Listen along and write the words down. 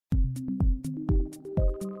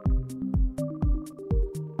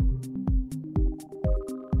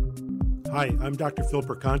Hi, I'm Dr. Phil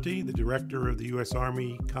Perconti, the Director of the U.S.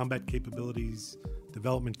 Army Combat Capabilities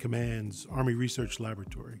Development Command's Army Research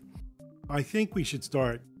Laboratory. I think we should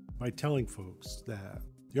start by telling folks that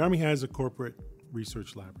the Army has a corporate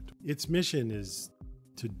research laboratory. Its mission is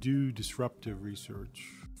to do disruptive research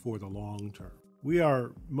for the long term. We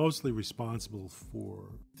are mostly responsible for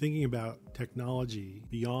thinking about technology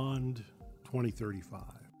beyond 2035.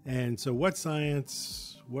 And so what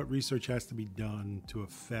science, what research has to be done to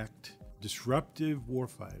affect disruptive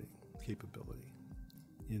warfighting capability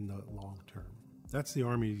in the long term? That's the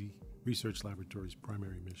Army Research Laboratory's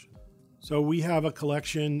primary mission. So we have a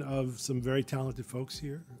collection of some very talented folks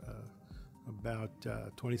here, about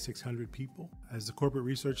 2,600 people. As the Corporate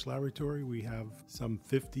Research Laboratory, we have some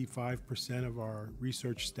 55% of our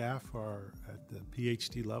research staff are at the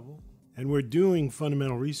PhD level, and we're doing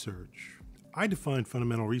fundamental research. I define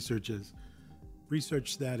fundamental research as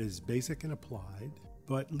research that is basic and applied,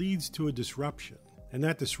 but leads to a disruption. And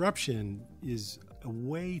that disruption is a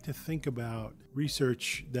way to think about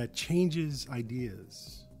research that changes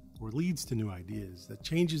ideas or leads to new ideas, that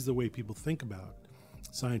changes the way people think about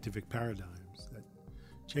scientific paradigms, that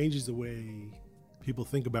changes the way people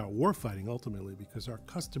think about warfighting ultimately, because our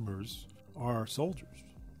customers are soldiers.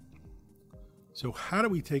 So how do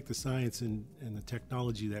we take the science and the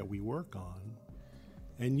technology that we work on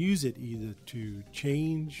and use it either to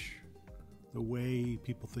change the way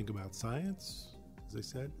people think about science, as I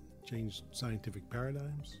said, change scientific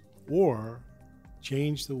paradigms, or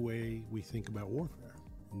change the way we think about warfare?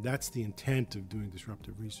 And that's the intent of doing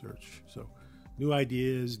disruptive research. So new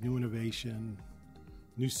ideas, new innovation,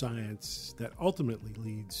 new science that ultimately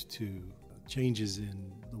leads to changes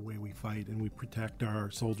in the way we fight and we protect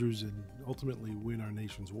our soldiers and ultimately win our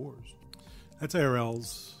nation's wars. That's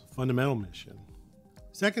ARL's fundamental mission.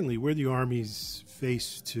 Secondly, we're the Army's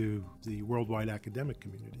face to the worldwide academic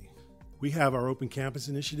community. We have our Open Campus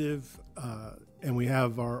Initiative and we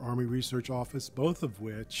have our Army Research Office, both of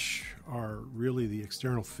which are really the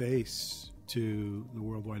external face to the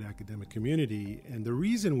worldwide academic community. And the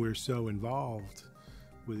reason we're so involved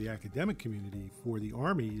with the academic community for the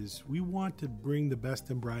Army is we want to bring the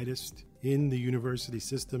best and brightest in the university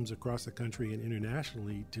systems across the country and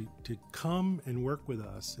internationally to come and work with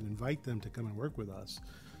us and invite them to come and work with us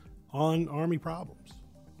on Army problems,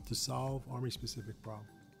 to solve Army-specific problems.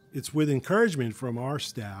 It's with encouragement from our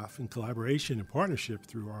staff in collaboration and partnership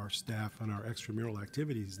through our staff and our extramural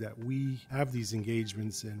activities that we have these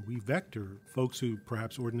engagements and we vector folks who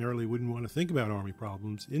perhaps ordinarily wouldn't want to think about Army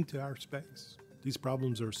problems into our space. These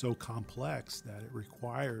problems are so complex that it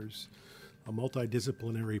requires a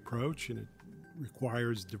multidisciplinary approach and it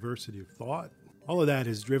requires diversity of thought. All of that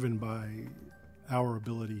is driven by our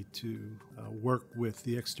ability to work with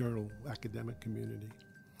the external academic community.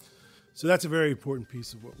 So that's a very important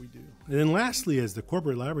piece of what we do. And then lastly, as the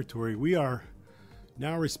corporate laboratory, we are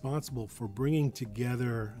now responsible for bringing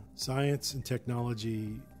together science and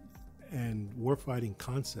technology and warfighting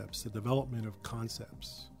concepts, the development of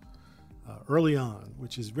concepts early on,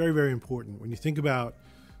 which is very, very important. When you think about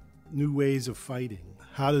new ways of fighting,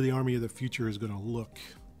 how the Army of the future is going to look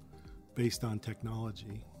based on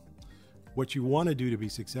technology, what you want to do to be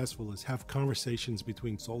successful is have conversations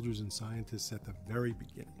between soldiers and scientists at the very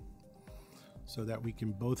beginning, so that we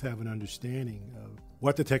can both have an understanding of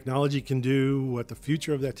what the technology can do, what the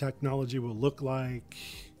future of that technology will look like,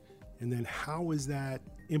 and then how is that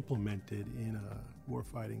implemented in a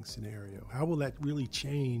warfighting scenario? How will that really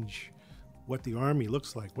change what the Army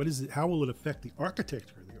looks like? What is it? How will it affect the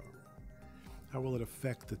architecture of the Army? How will it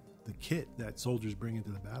affect the kit that soldiers bring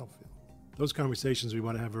into the battlefield? Those conversations we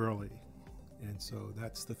want to have early. And so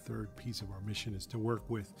that's the third piece of our mission, is to work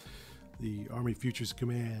with the Army Futures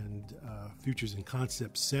Command, Futures and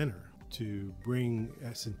Concepts Center to bring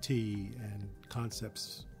S&T and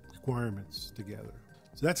concepts requirements together.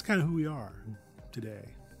 So that's kind of who we are today.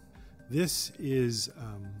 This is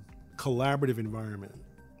a collaborative environment.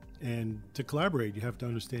 And to collaborate, you have to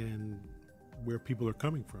understand where people are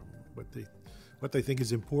coming from, what they think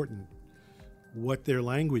is important, what their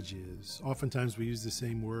language is. Oftentimes we use the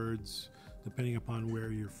same words. Depending upon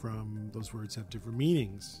where you're from, those words have different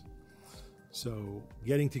meanings. So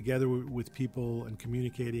getting together with people and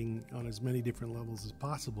communicating on as many different levels as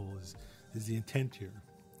possible is the intent here.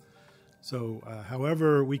 So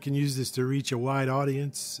however we can use this to reach a wide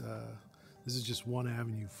audience, this is just one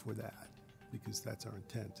avenue for that, because that's our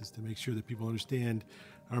intent, is to make sure that people understand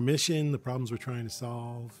our mission, the problems we're trying to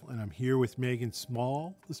solve. And I'm here with Meagan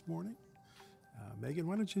Small this morning. Meagan,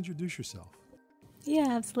 why don't you introduce yourself? Yeah,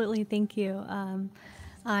 absolutely. Thank you.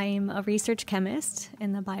 I'm a research chemist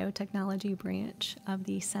in the biotechnology branch of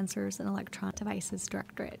the Sensors and Electronic Devices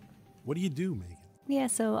Directorate. What do you do, Meagan? Yeah,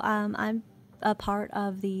 so I'm a part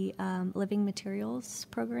of the Living Materials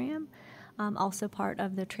program, also part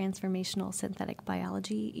of the Transformational Synthetic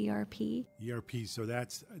Biology ERP. ERP, so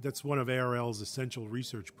that's one of ARL's essential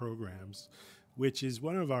research programs, which is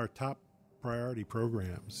one of our top priority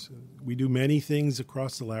programs. We do many things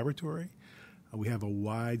across the laboratory. We have a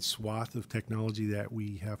wide swath of technology that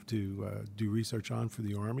we have to do research on for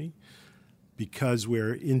the Army. Because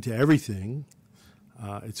we're into everything,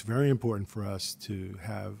 it's very important for us to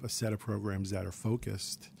have a set of programs that are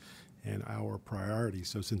focused and our priorities.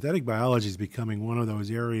 So synthetic biology is becoming one of those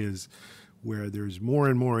areas where there's more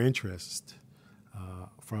and more interest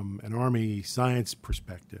from an Army science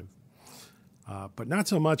perspective, but not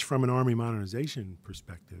so much from an Army modernization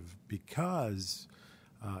perspective because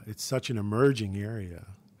it's such an emerging area.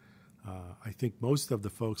 I think most of the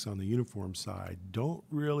folks on the uniform side don't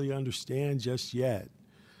really understand just yet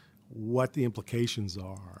what the implications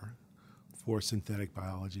are for synthetic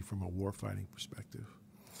biology from a warfighting perspective.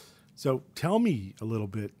 So tell me a little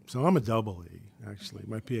bit. So I'm a double E, actually.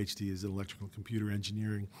 My PhD is in electrical computer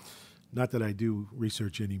engineering. Not that I do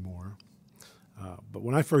research anymore. But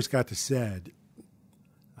when I first got to SED,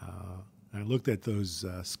 I looked at those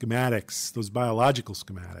schematics, those biological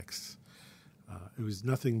schematics. It was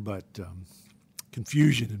nothing but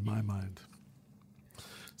confusion in my mind.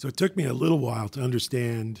 So it took me a little while to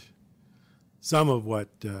understand some of what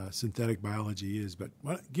synthetic biology is. But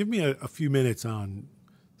give me a few minutes on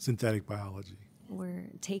synthetic biology. We're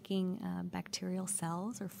taking bacterial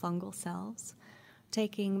cells or fungal cells,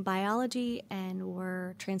 taking biology, and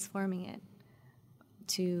we're transforming it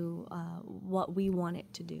to what we want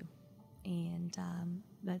it to do. And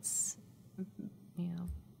that's,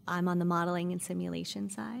 I'm on the modeling and simulation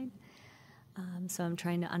side. So I'm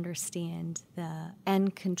trying to understand the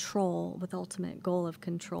end control with ultimate goal of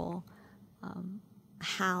control,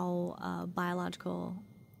 how biological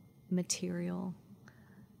material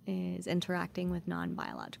is interacting with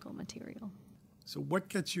non-biological material. So what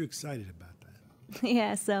gets you excited about that?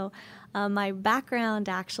 Yeah, so my background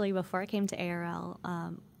actually before I came to ARL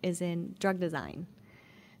is in drug design.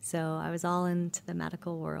 So I was all into the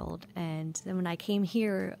medical world, and then when I came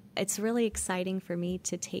here, it's really exciting for me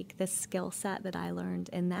to take the skill set that I learned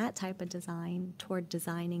in that type of design toward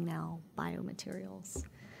designing now biomaterials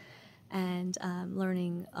and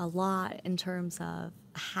learning a lot in terms of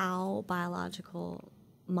how biological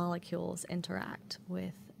molecules interact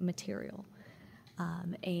with material.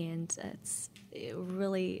 And it's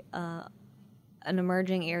really an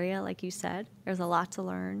emerging area, like you said. There's a lot to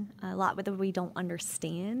learn, a lot that we don't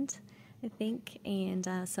understand, I think, and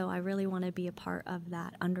so I really want to be a part of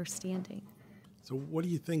that understanding. So what do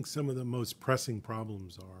you think some of the most pressing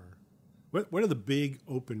problems are? What are the big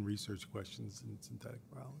open research questions in synthetic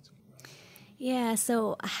biology? Yeah,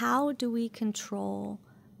 so how do we control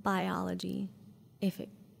biology if it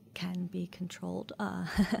can be controlled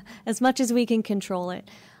as much as we can control it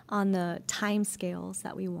on the time scales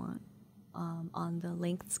that we want, on the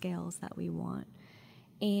length scales that we want,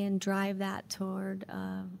 and drive that toward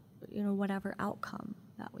whatever outcome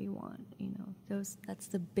that we want. That's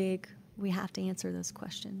the big. We have to answer those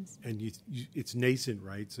questions. And it's nascent,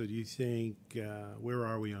 right? So do you think where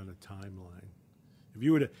are we on a timeline? If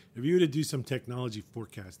you were to do some technology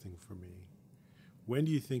forecasting for me, when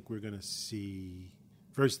do you think we're going to see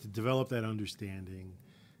first to develop that understanding,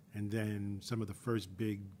 and then some of the first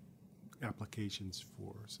big applications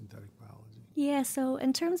for synthetic biology? Yeah, so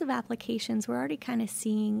in terms of applications, we're already kind of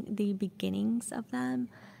seeing the beginnings of them.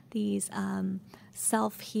 These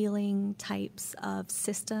self-healing types of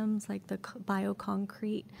systems, like the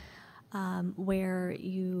bioconcrete, where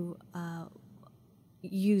you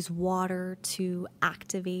use water to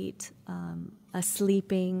activate a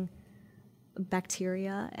sleeping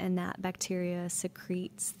bacteria, and that bacteria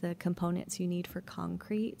secretes the components you need for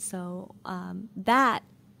concrete. So that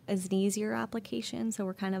is an easier application, so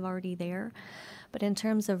we're kind of already there. But in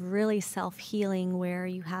terms of really self-healing, where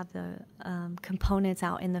you have the components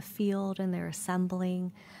out in the field and they're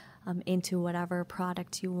assembling into whatever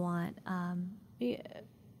product you want,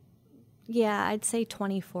 yeah, I'd say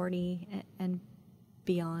 2040 and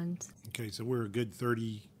beyond. Okay, so we're a good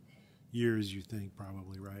 30 years, you think,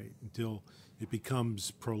 probably, right? Until it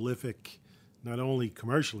becomes prolific, not only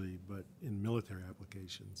commercially, but in military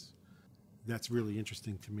applications. That's really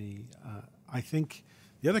interesting to me. I think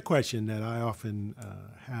the other question that I often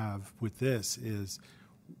have with this is,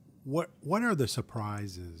 what are the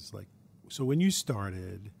surprises? Like, so when you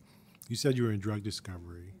started, you said you were in drug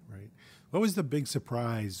discovery, right? What was the big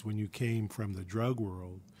surprise when you came from the drug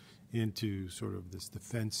world into sort of this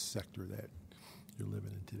defense sector that you're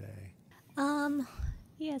living in today?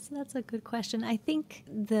 Yes, that's a good question. I think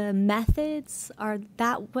the methods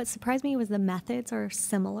what surprised me was the methods are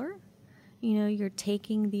similar. You're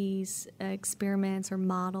taking these experiments or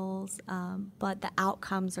models, but the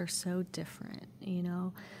outcomes are so different.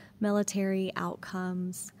 Military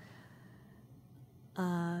outcomes,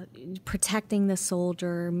 protecting the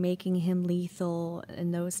soldier, making him lethal,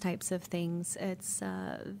 and those types of things. It's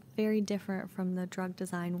very different from the drug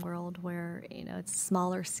design world where, it's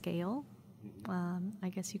smaller scale, I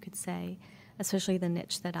guess you could say, especially the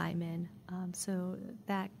niche that I'm in. So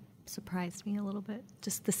that surprised me a little bit,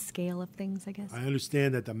 just the scale of things, I guess. I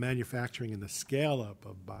understand that the manufacturing and the scale-up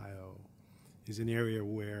of bio is an area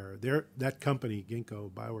where that company,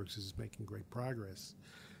 Ginkgo Bioworks, is making great progress.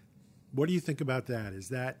 What do you think about that?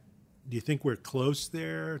 Do you think we're close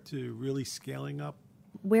there to really scaling up?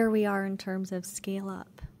 Where we are in terms of scale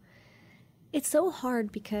up. It's so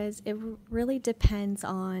hard because it really depends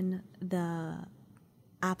on the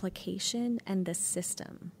application and the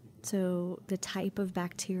system. So the type of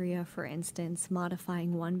bacteria, for instance,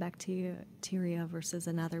 modifying one bacteria versus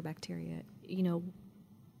another bacteria,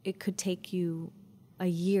 it could take you a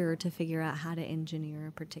year to figure out how to engineer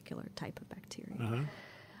a particular type of bacteria.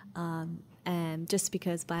 Uh-huh. And just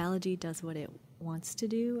because biology does what it wants to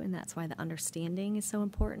do, and that's why the understanding is so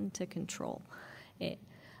important to control it.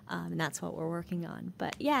 And that's what we're working on.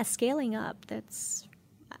 But yeah, scaling up,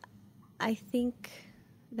 I think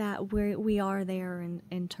that we are there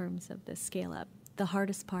in terms of the scale up. The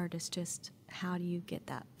hardest part is just how do you get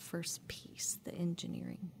that first piece, the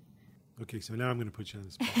engineering. Okay, so now I'm going to put you on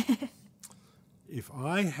the spot. If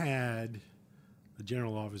I had a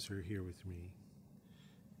general officer here with me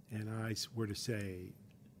and I were to say,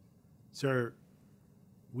 sir,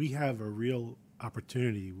 we have a real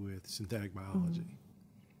opportunity with synthetic biology. Mm-hmm.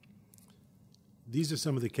 These are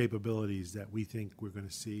some of the capabilities that we think we're going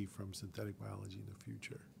to see from synthetic biology in the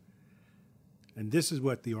future. And this is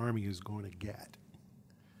what the Army is going to get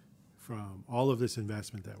from all of this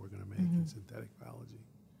investment that we're going to make in synthetic biology.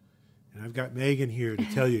 And I've got Meagan here to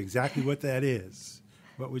tell you exactly what that is.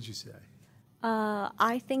 What would you say?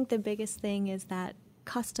 I think the biggest thing is that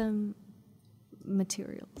custom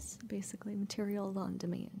materials, basically materials on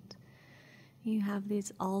demand. You have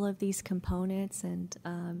all of these components, and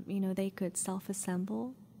they could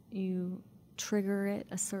self-assemble. You trigger it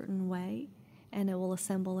a certain way, and it will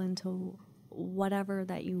assemble into whatever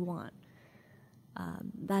that you want.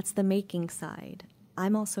 That's the making side.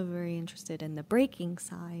 I'm also very interested in the breaking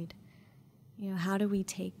side. How do we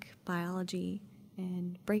take biology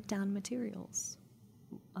and break down materials?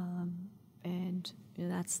 And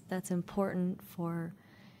that's important for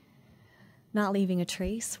not leaving a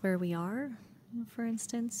trace where we are, for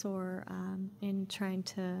instance, or in trying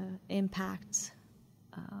to impact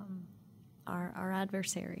our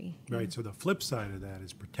adversary. Right, so the flip side of that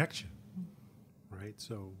is protection, right?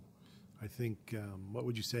 So I think, what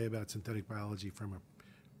would you say about synthetic biology from a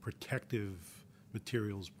protective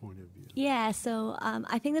materials point of view? Yeah, so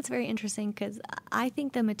I think that's very interesting because I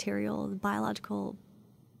think the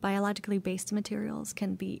biologically based materials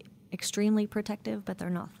can be extremely protective, but they're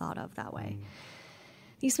not thought of that way.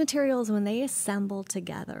 These materials, when they assemble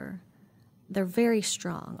together, they're very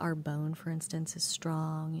strong. Our bone, for instance, is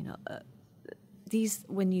strong.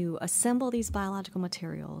 When you assemble these biological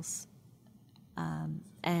materials,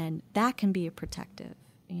 and that can be a protective.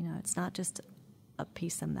 It's not just a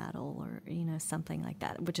piece of metal or something like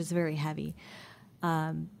that, which is very heavy.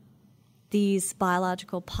 These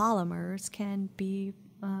biological polymers can be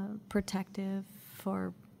protective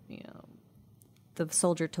for the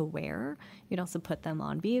soldier to wear. You'd also put them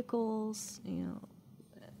on vehicles.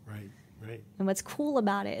 Right. And what's cool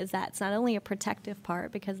about it is that it's not only a protective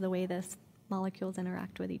part because of the way the molecules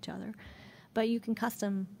interact with each other, but you can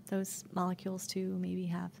custom those molecules to maybe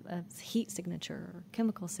have a heat signature or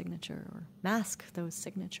chemical signature or mask those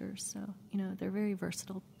signatures. So, they're very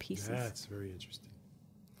versatile pieces. That's very interesting.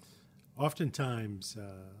 Oftentimes,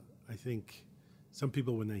 I think some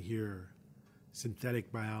people, when they hear synthetic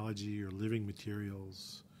biology or living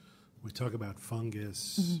materials, we talk about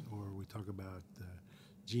fungus or we talk about the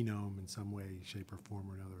genome in some way, shape, or form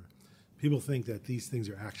or another. People think that these things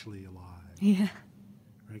are actually alive. Yeah.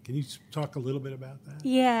 Right? Can you talk a little bit about that?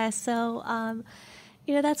 Yeah, so,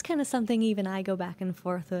 that's kind of something even I go back and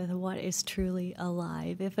forth with, what is truly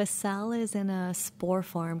alive. If a cell is in a spore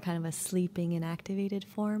form, kind of a sleeping inactivated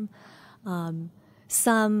form,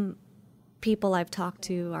 some people I've talked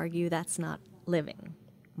to argue that's not living.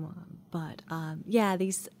 But,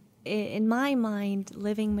 in my mind,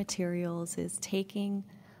 living materials is taking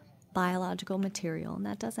biological material, and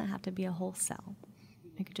that doesn't have to be a whole cell.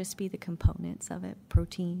 It could just be the components of it,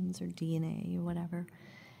 proteins or DNA or whatever,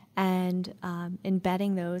 and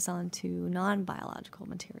embedding those onto non-biological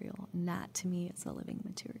material. And that, to me, is a living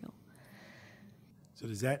material. So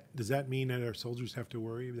does that mean that our soldiers have to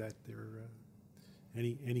worry that there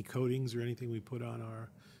any coatings or anything we put on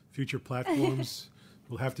our future platforms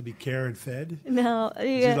will have to be care and fed? No,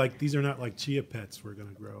 yeah. These are not like chia pets we're going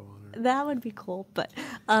to grow on. That would be cool, but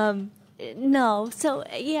no. So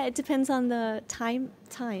yeah, it depends on the time.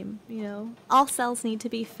 All cells need to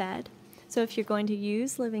be fed. So if you're going to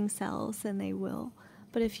use living cells, then they will.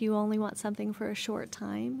 But if you only want something for a short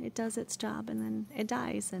time, it does its job and then it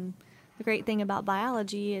dies. And the great thing about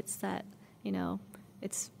biology, it's that,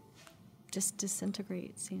 it's just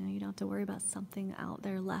disintegrates. You don't have to worry about something out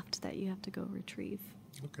there left that you have to go retrieve.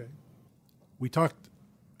 Okay. We talked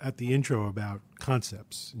at the intro about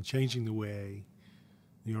concepts and changing the way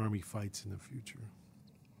the Army fights in the future.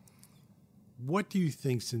 What do you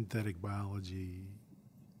think synthetic biology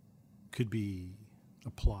could be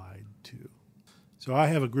applied to? So I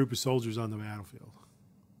have a group of soldiers on the battlefield,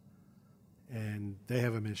 and they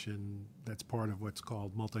have a mission that's part of what's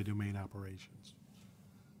called multi-domain operations.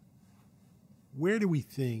 Where do we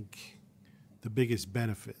think the biggest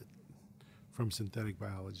benefit from synthetic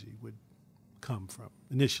biology would come from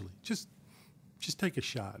initially? Just take a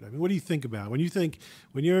shot. I mean, what do you think about when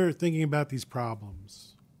you're thinking about these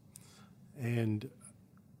problems and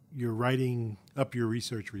you're writing up your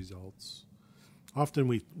research results? Often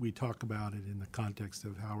we talk about it in the context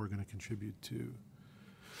of how we're going to contribute to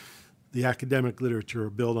the academic literature or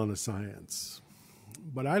build on the science.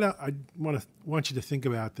 But I want you to think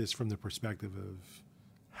about this from the perspective of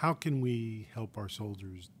how can we help our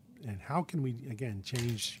soldiers, and how can we, again,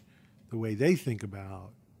 change the way they think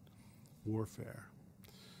about warfare.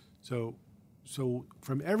 So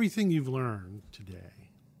from everything you've learned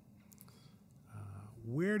today,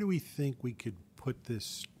 where do we think we could put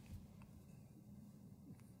this?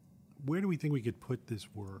 Where do we think we could put this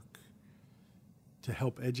work to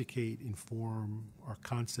help educate, inform our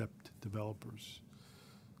concept developers,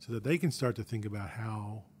 so that they can start to think about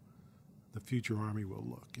how the future Army will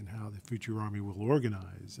look and how the future Army will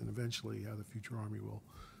organize, and eventually how the future Army will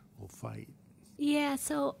fight? Yeah,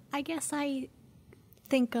 so I guess I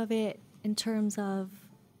think of it in terms of,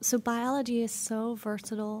 so biology is so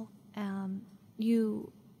versatile.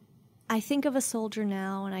 I think of a soldier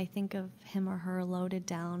now, and I think of him or her loaded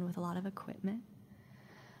down with a lot of equipment,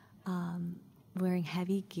 wearing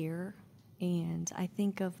heavy gear, and I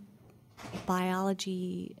think of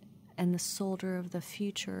biology and the soldier of the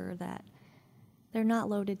future, that they're not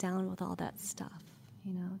loaded down with all that stuff.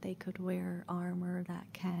 They could wear armor that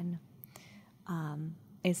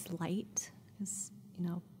is light, because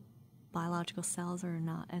biological cells are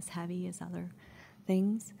not as heavy as other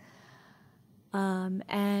things,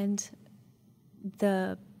 and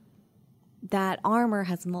that armor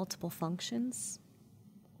has multiple functions,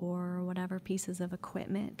 or whatever pieces of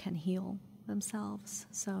equipment can heal themselves,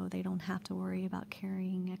 so they don't have to worry about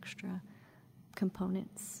carrying extra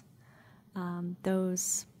components.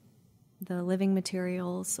 The living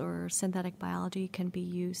materials or synthetic biology can be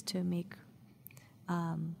used to make,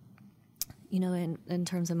 in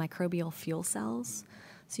terms of microbial fuel cells.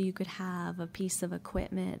 So you could have a piece of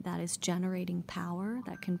equipment that is generating power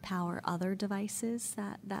that can power other devices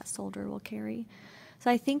that soldier will carry. So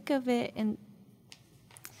I think of it in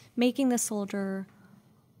making the soldier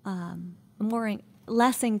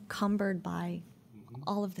less encumbered by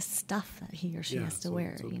all of the stuff that he or she has to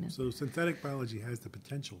wear. So synthetic biology has the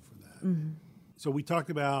potential for that. Mm-hmm. So we talked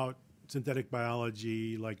about synthetic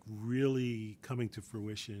biology like really coming to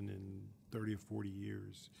fruition in 30 or 40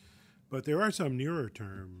 years. But there are some nearer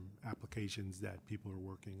term applications that people are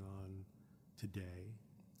working on today.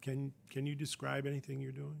 Can you describe anything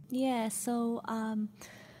you're doing? Yeah, so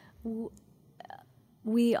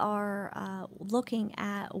we are looking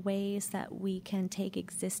at ways that we can take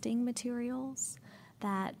existing materials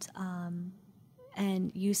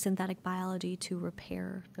and use synthetic biology to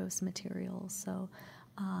repair those materials. So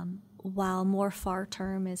while more far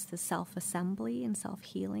term is the self-assembly and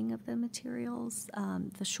self-healing of the materials,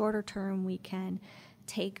 the shorter term we can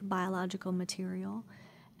take biological material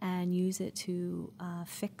and use it to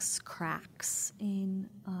fix cracks in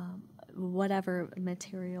whatever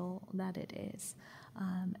material that it is.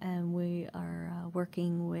 And we are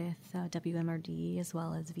working with WMRD as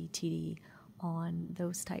well as VTD on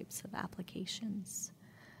those types of applications.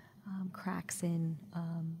 Cracks in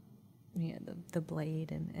the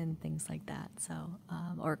blade and things like that. So,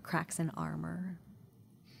 or cracks in armor.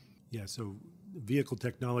 Yeah, so the Vehicle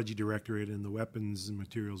Technology Directorate and the Weapons and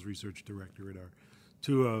Materials Research Directorate are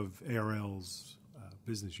two of ARL's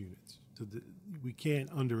business units. So we can't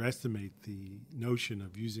underestimate the notion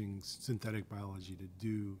of using synthetic biology to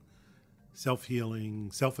do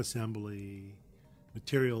self-healing, self-assembly,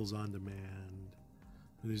 materials on demand.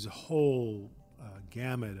 And there's a whole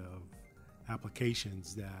gamut of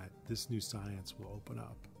applications that this new science will open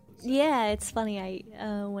up. Yeah, it's funny.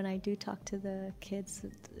 When I do talk to the kids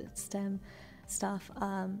at STEM stuff,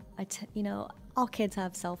 all kids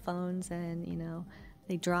have cell phones, and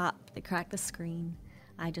they crack the screen.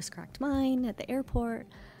 I just cracked mine at the airport,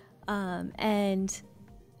 and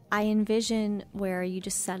I envision where you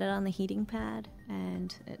just set it on the heating pad,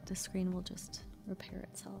 and the screen will just repair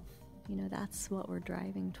itself. That's what we're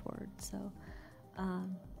driving toward. So,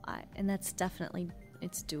 and that's definitely,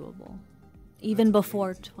 it's doable. Even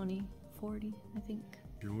before 2040, I think.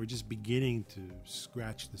 We're just beginning to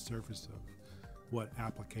scratch the surface of what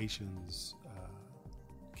applications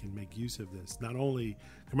can make use of this, not only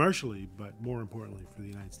commercially, but more importantly for the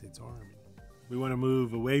United States Army. We want to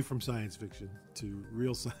move away from science fiction to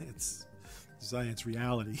real science, science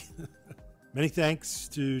reality. Many thanks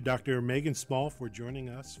to Dr. Meagan Small for joining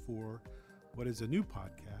us for what is a new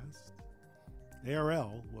podcast,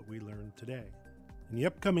 ARL, What We Learned Today. In the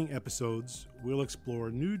upcoming episodes, we'll explore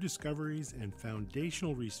new discoveries and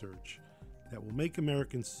foundational research that will make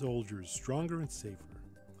American soldiers stronger and safer.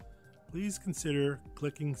 Please consider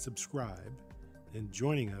clicking subscribe and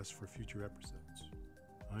joining us for future episodes.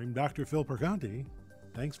 I'm Dr. Phil Perconti.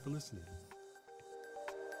 Thanks for listening.